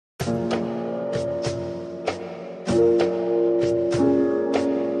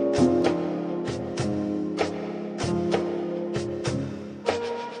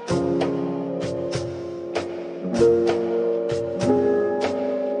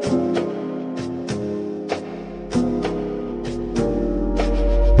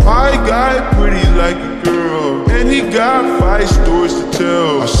guy pretty like a girl, and he got 5 stories to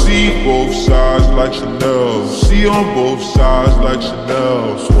tell. I see both sides like Chanel, see on both sides like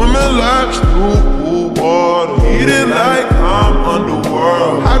Chanel. Swimming laps through pool water, eating like I'm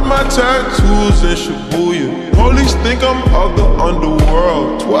underworld. Had my tattoos in Shibuya, police think I'm of the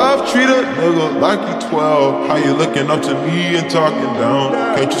underworld. 12 treat a nigga like you 12. How you looking up to me and talking down?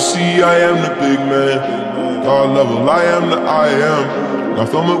 Can't you see I am the big man? God level, I am the I am. Now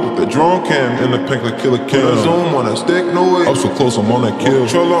film it with the drone cam in the pink like Killa Cam. Zoom on that stick, no way. I'm so close, I'm on that kill.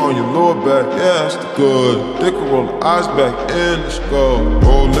 Controller on your lower back, yeah, that's the good. Dick will roll the eyes back in the skull.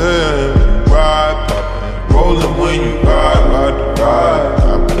 Rollin, ride, poppin, rollin' when you ride the ride.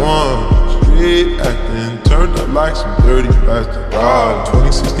 Got one, straight actin, turned up like some dirty bastard.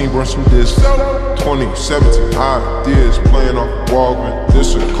 2016 burn some discs, 2017 ideas playing off Walkman.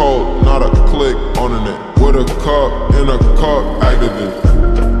 This a cult, not a click on the net. With a cup, in a cup, activist.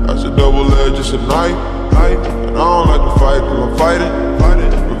 That's a double edge, it's a knife. And I don't like to fight, but I'm fighting.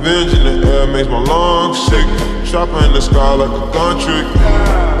 Revenge in the air makes my lungs sick. Chopper in the sky like a gun trick.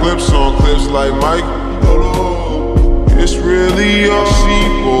 Clips on clips like Mike. It's really all. See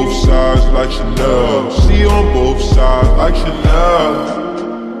both sides like Chanel. See on both sides like Chanel.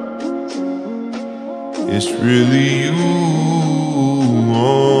 It's really you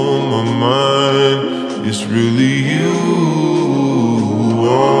on my mind. It's really you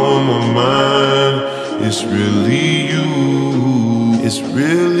on my mind. It's really you. It's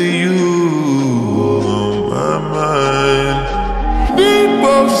really you on my mind. Need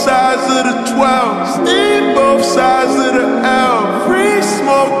both sides of the 12. Need both sides of the L. Free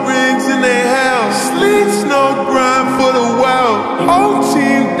smoke rings in their hell. Sleet snow grind for the well. Whole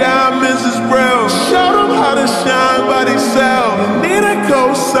team diamonds is real. Show them how to shine by themselves. You need a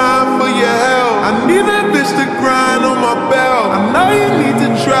cosign for your help. I need that bitch to grind on my belt. I know you need to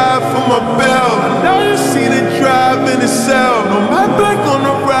drive for my belt. I know you seen it drive in itself. No, my back on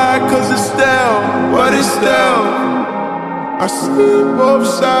the ride cause it's stale, but it's stale. I see both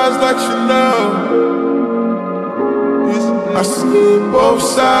sides like Chanel. I see both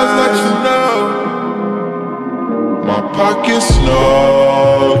sides like Chanel. My pocket's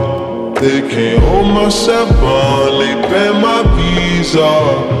snug, they can't hold my 7, they ban my Visa.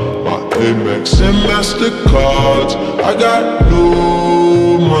 My Amex and MasterCards, I got no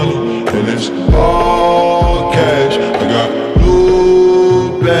money and it's all cash. I got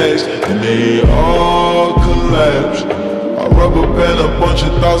no bags and they all collapse. I rubber band a bunch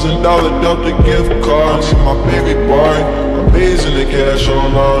of $1,000 Delta gift cards. I need my baby boy, amazing the cash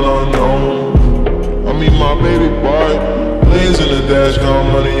online unknown. I mean my baby boy, blazing the dash, got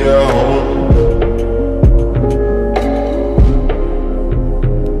money at home.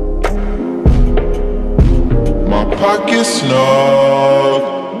 Pocket snug,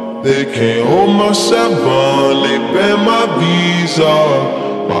 they can't hold my 7, they ban my Visa.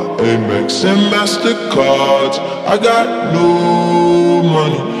 My Amex and MasterCards, I got no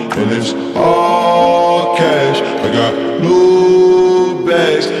money and it's all cash. I got no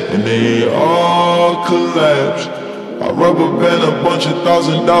bags and they all collapse. I rubber band a bunch of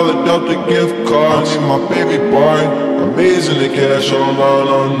 $1,000 Delta gift cards. I need my baby boy, amazing the cash online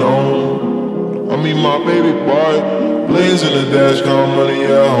unknown. I mean my baby boy, blazing the dash, got money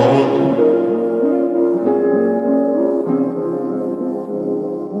at home.